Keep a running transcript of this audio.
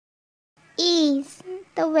Eaze,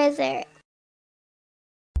 the wizard.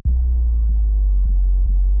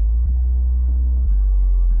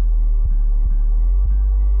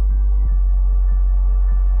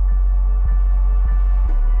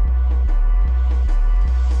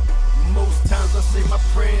 Most times I say my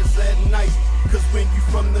prayers at night, cause when you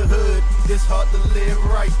from the hood, it's hard to live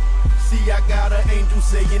right. See, I got an angel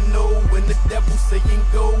saying no, when the devil saying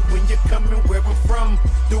go. When you're coming where I'm from,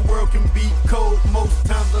 the world can be cold. Most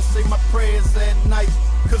times I say my prayers at night,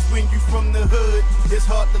 cause when you from the hood, it's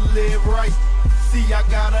hard to live right. See, I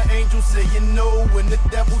got an angel saying no, when the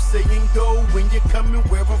devil saying go. When you're coming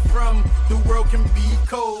where I'm from, the world can be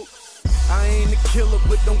cold. I ain't a killer,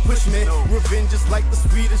 but don't push me. Revenge is like the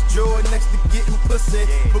sweetest joy next to getting pussy.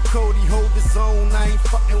 Bacote hold his own, I ain't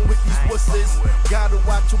fucking with these wusses. Gotta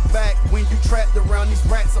watch your back when you trapped around these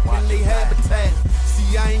rats up in their habitat.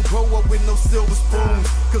 See, I ain't grow up with no silver spoons,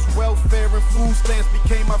 cause welfare and food stamps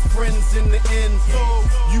became my friends in the end.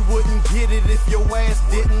 You wouldn't get it if your ass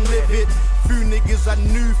didn't live it. Few niggas I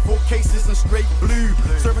knew, 4 cases and straight blue.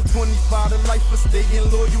 Serving 25 to life for staying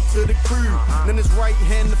loyal to the crew. Then his right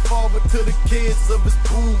hand the father to the kids of his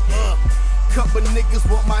boo. Couple niggas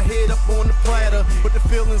want my head up on the platter, but the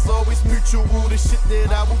feeling's always mutual. The shit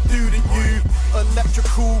that I will do to you.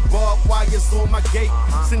 Electrical barbed wires on my gate.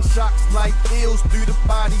 Send shocks like eels through the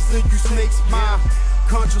bodies of you snakes. My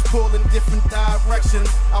conscience pulling different directions.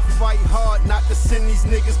 I fight hard not to send these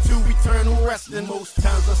niggas to eternal resting. Most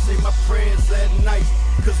times I say my prayers at night,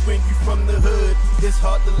 cause when you from the hood, it's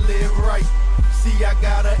hard to live right. See, I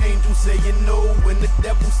got an angel saying no, when the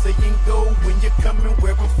devil saying go. When you're coming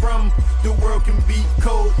where I'm from, the world can be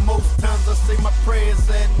cold. Most times I say my prayers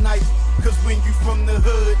at night, cause when you from the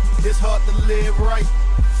hood, it's hard to live right.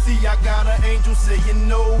 See, I got an angel saying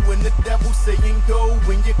no, when the devil saying go.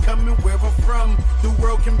 When you're coming where I'm from, the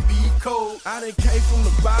world can be cold. I done came from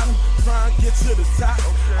the bottom, trying to get to the top.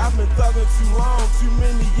 I've been thugging too long, too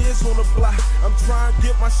many years on the block. I'm trying to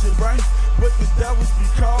get my shit right, but the devils be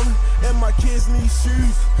calling, and my kids need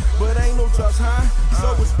shoes, but ain't no judge high. So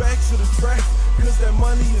it's back to the track, cause that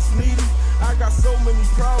money is needed. I got so many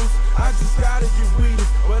problems, I just gotta get weeded,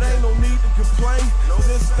 but ain't no need to complain,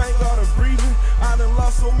 just thank God I'm breathing. I done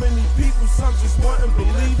lost so many people, some just wouldn't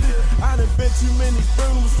believe it. I done been too many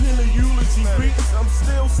funerals in the eulogy greetings. I'm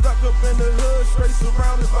still stuck up in the hood, straight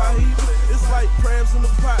surrounded by heathen. It's like crabs in the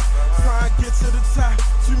pot, trying to get to the top.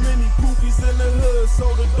 Too many poopies in the hood, so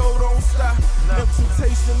the dough don't stop. If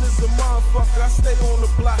temptation is a motherfucker, I stay on the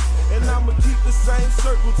block, and I'ma keep the same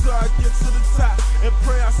circle till I get to the top. And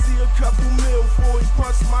pray I see a couple mil before he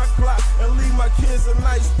punch my clock, and leave my kids a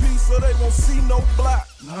nice piece so they won't see no block.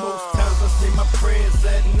 Most times I say my prayers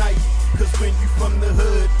at night, cause when you from the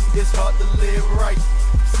hood, it's hard to live right.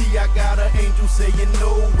 See, I got an angel saying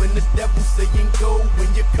no, when the devil saying go. When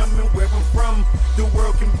you're coming where I'm from, the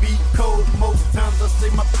world can be cold. Most times I say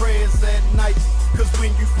my prayers at night, cause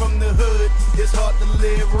when you from the hood, it's hard to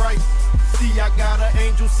live right. See, I got an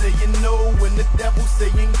angel saying no, when the devil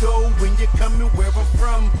saying go. When you're coming where I'm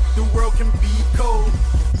from, the world can be cold.